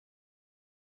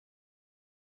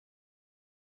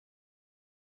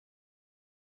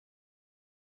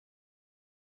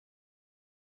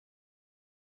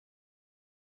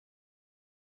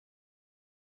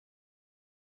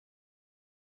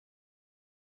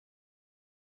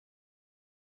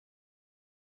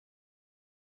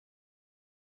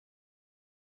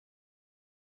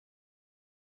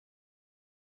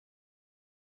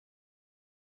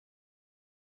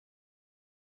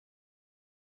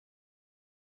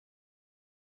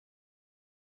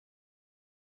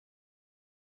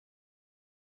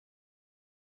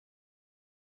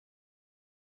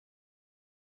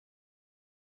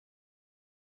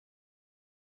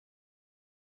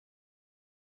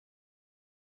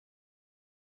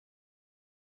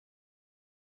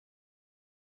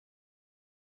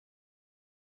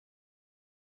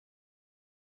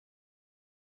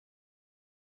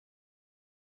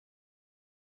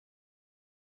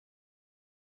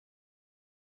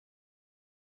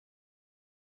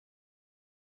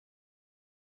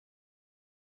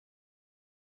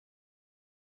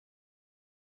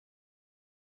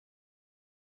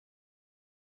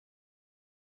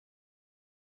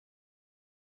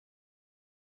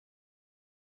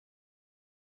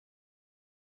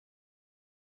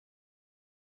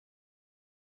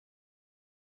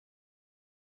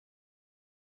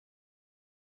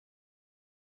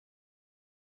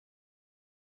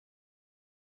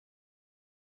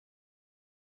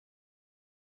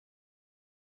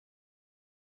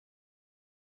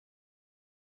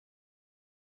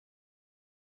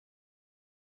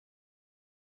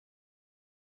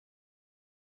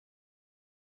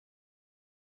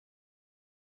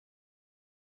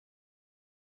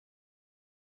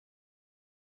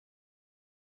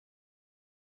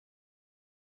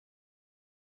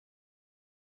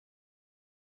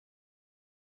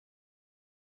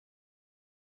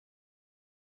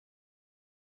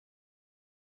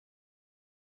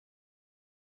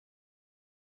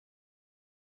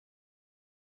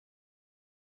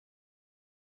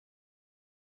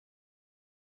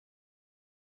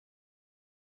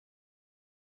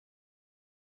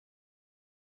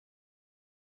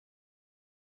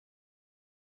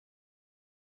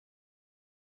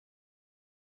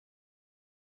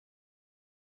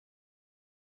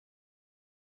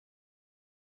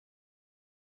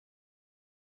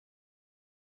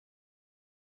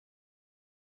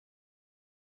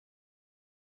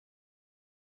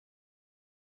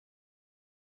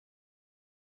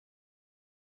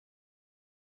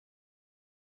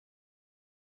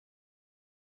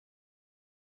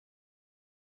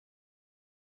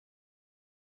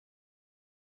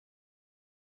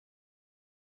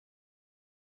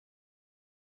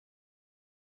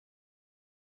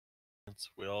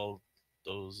with all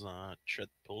those thread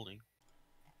pulling.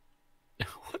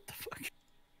 What the fuck?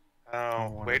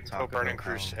 Oh, wait until Burning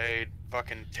Crusade.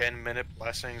 Fucking 10-minute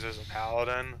blessings as a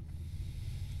paladin.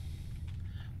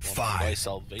 5,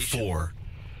 4.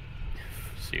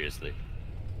 Seriously.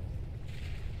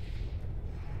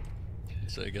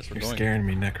 So I guess we're You're going. scaring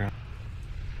me, Necro.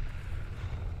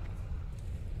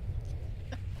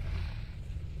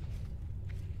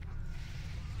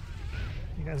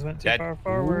 You guys went too far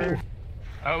forward. Ooh.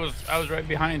 I was right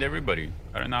behind everybody.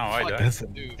 I don't know how I died. That's a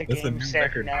new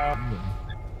record.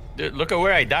 Dude, look at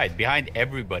where I died. Behind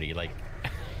everybody, like.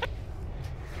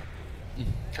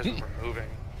 Because we're moving.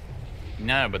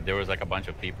 No, but there was like a bunch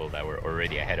of people that were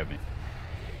already ahead of me.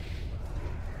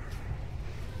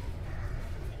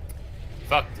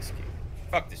 Fuck this game.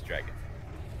 Fuck this dragon.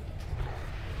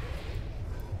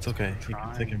 It's okay. You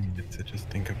can take a minute to just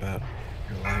think about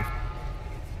your life.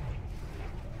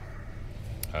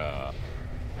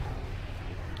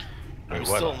 I'm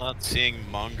still not seeing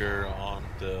Monger on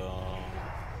the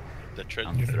thread.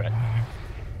 On the threat.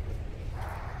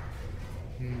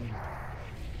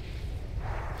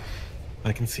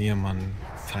 I can see him on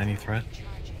Tiny Threat.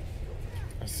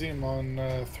 I see him on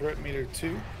threat meter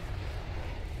 2.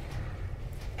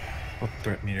 What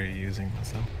threat meter are you using,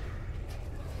 myself?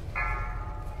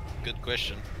 Good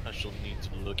question. I shall need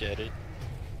to look at it.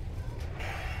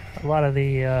 A lot of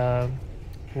the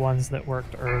ones that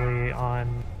worked early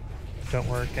on don't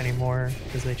work anymore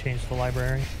because they changed the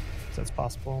library. So it's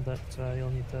possible that you'll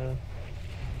need to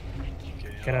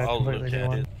get a completely new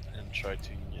one. It and try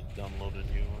to download a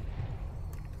new one.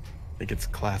 I think it's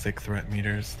classic threat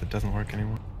meters that doesn't work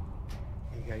anymore.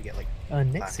 You gotta get like.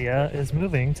 Onyxia is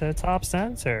moving to top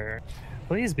center.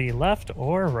 Please be left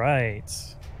or right.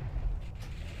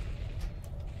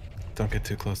 Don't get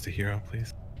too close to hero,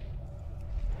 please.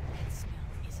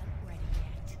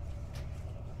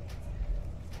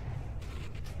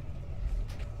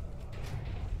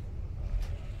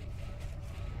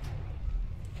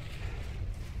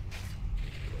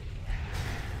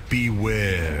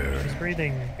 Beware. She's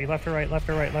breathing. Be left or right, left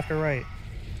or right, left or right.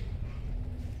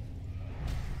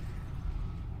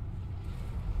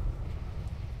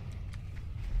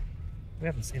 We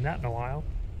haven't seen that in a while.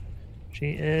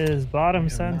 She is bottom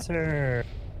center.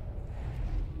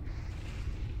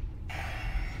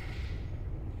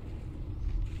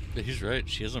 Yeah, he's right.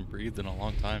 She hasn't breathed in a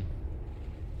long time.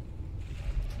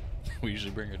 We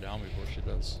usually bring her down before she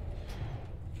does.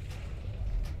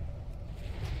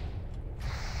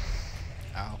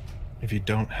 Ow. If you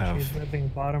don't have She's moving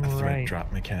bottom a threat right.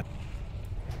 drop mechanic,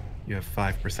 you have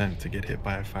 5% to get hit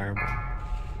by a fireball.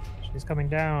 She's coming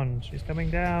down. She's coming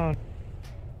down.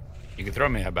 You can throw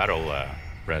me a battle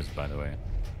res, by the way.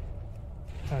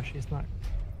 Oh, she's not.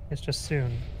 It's just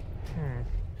soon.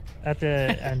 At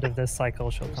the end of this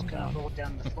cycle, she'll come down. Roll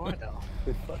down the floor though.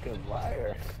 Good fucking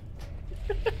liar.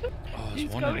 Oh, He's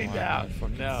coming down.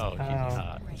 No, she's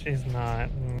not. She's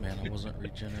not. Man, I wasn't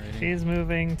regenerating. She's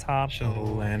moving top. She'll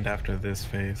land after this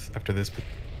phase, after this.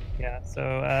 Yeah,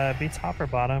 so be top or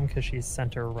bottom because she's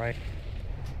center right.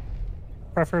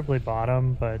 Preferably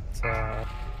bottom, but oh,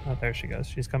 there she goes.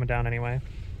 She's coming down anyway.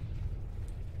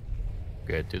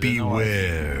 Good.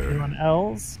 Beware. Still on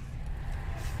L's.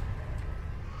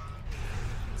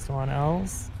 Still on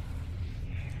L's.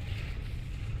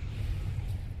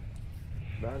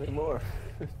 Not anymore.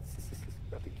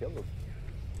 Got to kill him.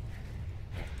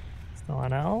 Still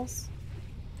on L's.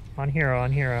 On hero,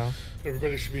 on hero.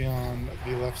 Everybody should be on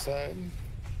the left side.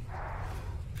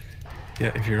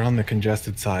 Yeah, if you're on the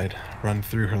congested side, run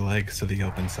through her legs to the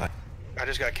open side. I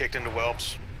just got kicked into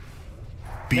whelps.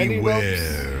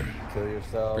 Beware. Kill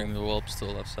yourself. Bring the whelps to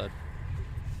the left side.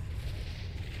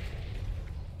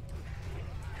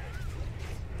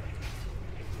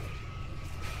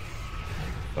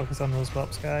 Focus on those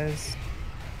whelps, guys.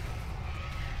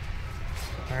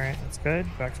 Alright, that's good.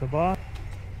 Back to the boss.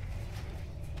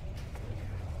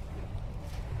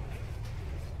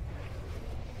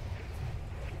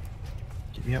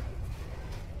 Keep me up.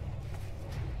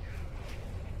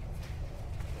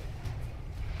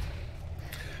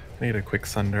 I need a quick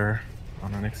sunder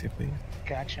on Onyxia, please.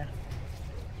 Gotcha.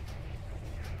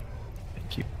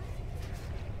 Thank you.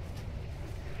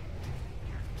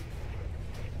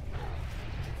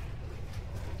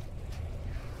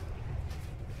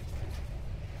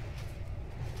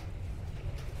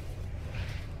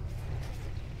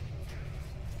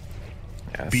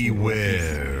 Yeah,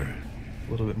 Beware.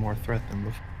 A little bit more threat than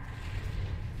before.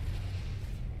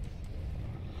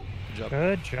 Good job.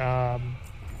 Good job.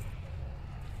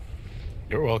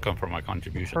 You're welcome for my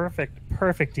contribution.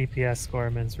 Perfect DPS score,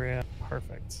 Minzria.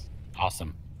 Perfect.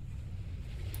 Awesome.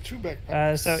 2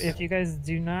 backpacks. So if you guys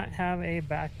do not have a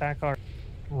backpack or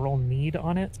roll need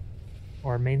on it,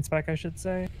 or main spec, I should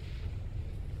say.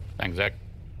 Thanks, Zach.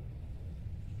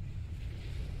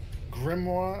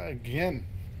 Grimoire again.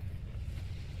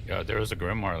 Yeah, there was a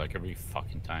Grimoire like every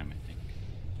fucking time, I think.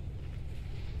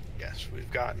 Yes, we've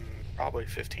gotten probably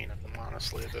 15 of them,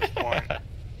 honestly, at this point.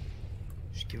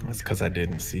 That's because I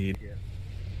didn't seed.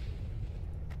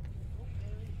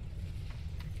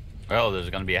 Well, there's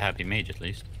gonna be a happy mage at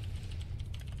least.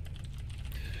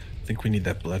 I think we need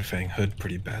that Bloodfang hood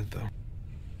pretty bad, though.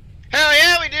 Hell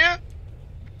yeah, we do!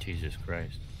 Jesus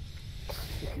Christ.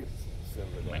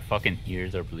 Similar My to fucking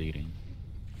ears are bleeding.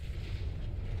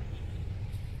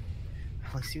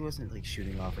 At least he wasn't like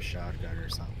shooting off a shotgun or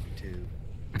something too.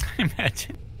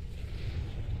 Imagine.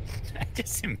 I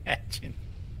just imagine.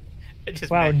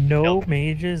 Wow, imagine no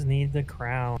mages need the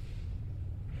crown.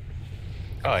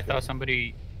 Oh, I thought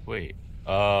somebody. Wait.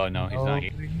 Oh no, he's not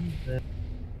here. Nobody needs it.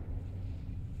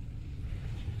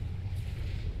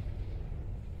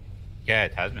 Yeah,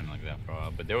 it has been like that for a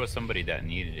while. But there was somebody that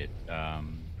needed it.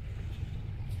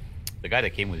 The guy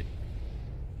that came with it.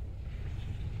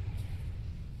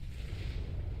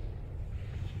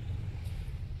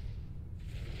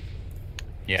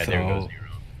 Yeah, there goes So, Zero.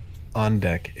 on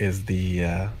deck is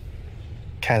the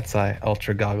Cat's Eye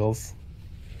Ultra Goggles.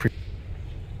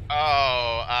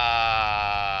 Oh,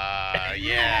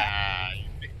 yeah.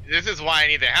 This is why I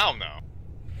need the helm, though.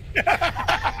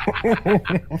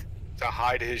 To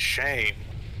hide his shame.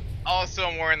 Also,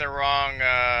 I'm wearing the wrong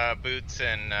boots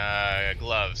and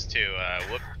gloves, too.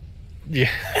 Whoop. Yeah.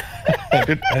 I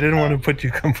didn't want to put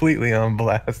you completely on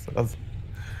blast. I was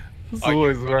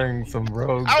always wearing some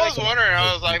rogue. I was wondering,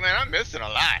 I was like, man, I'm missing a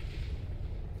lot.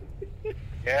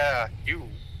 Yeah, you.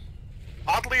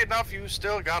 Oddly enough, you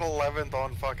still got 11th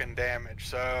on fucking damage,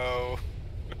 so.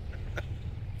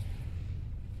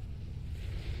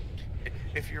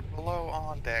 If you're below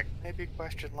on deck, maybe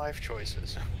question life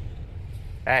choices.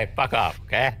 Hey, fuck off,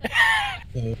 okay?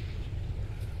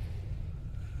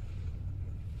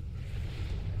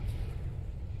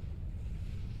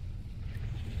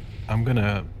 I'm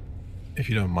gonna, if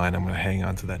you don't mind, I'm gonna hang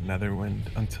on to that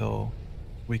Netherwind until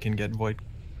we can get Void.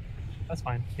 That's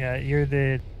fine. Yeah, you're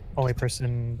the only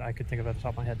person I could think of at the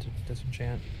top of my head to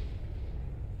disenchant.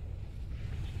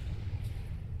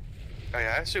 Oh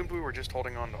yeah, I assumed we were just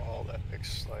holding on to all that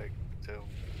epics, like,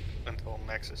 until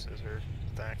Nexus is her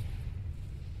thing.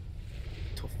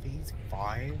 Till phase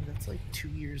 5? That's like 2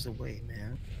 years away,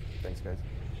 man. Thanks, guys.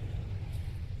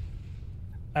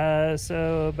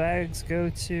 So bags go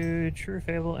to True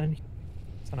Fable and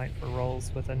tonight for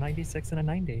rolls with a 96 and a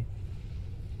 90.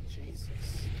 Jesus.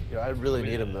 Yeah, I really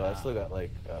need them though. I still got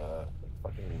like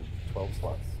fucking 12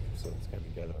 slots, so it's gonna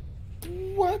be good.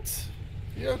 What?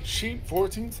 You know how cheap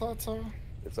 14 slots are?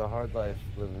 It's a hard life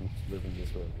living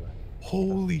this way, man.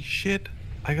 Holy shit!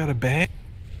 I got a bag.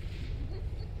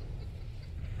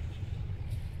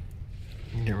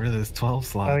 Get rid of this 12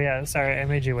 slot. Oh yeah, sorry, I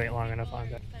made you wait long enough on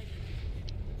that.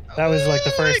 That was like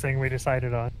the first thing we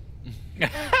decided on.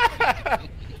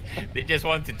 They just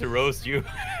wanted to roast you.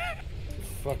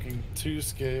 Fucking 2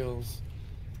 scales.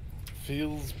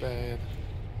 Feels bad.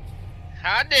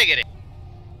 Hot diggity.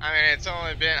 I mean, it's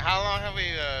only been, how long have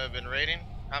we been raiding?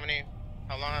 How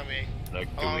long have we, Like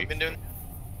how 2 long have we weeks. been doing?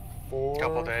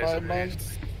 Couple days 5 at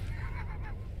months.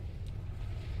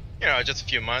 You know, just a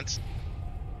few months.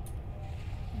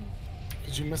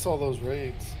 Did you miss all those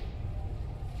raids?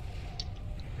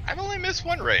 I've only missed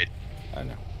one raid. I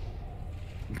know.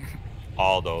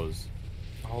 All those.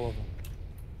 All of them.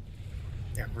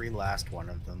 Every last one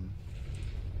of them.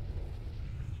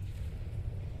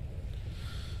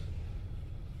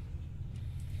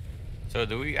 So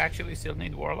do we actually still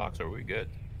need warlocks, or are we good?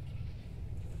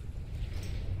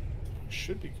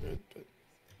 Should be good, but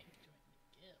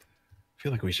I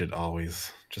feel like we should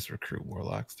always just recruit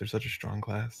Warlocks. They're such a strong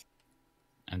class.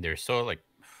 And they're so like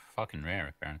fucking rare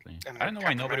apparently. And I don't know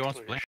why nobody wants to temperamentally play.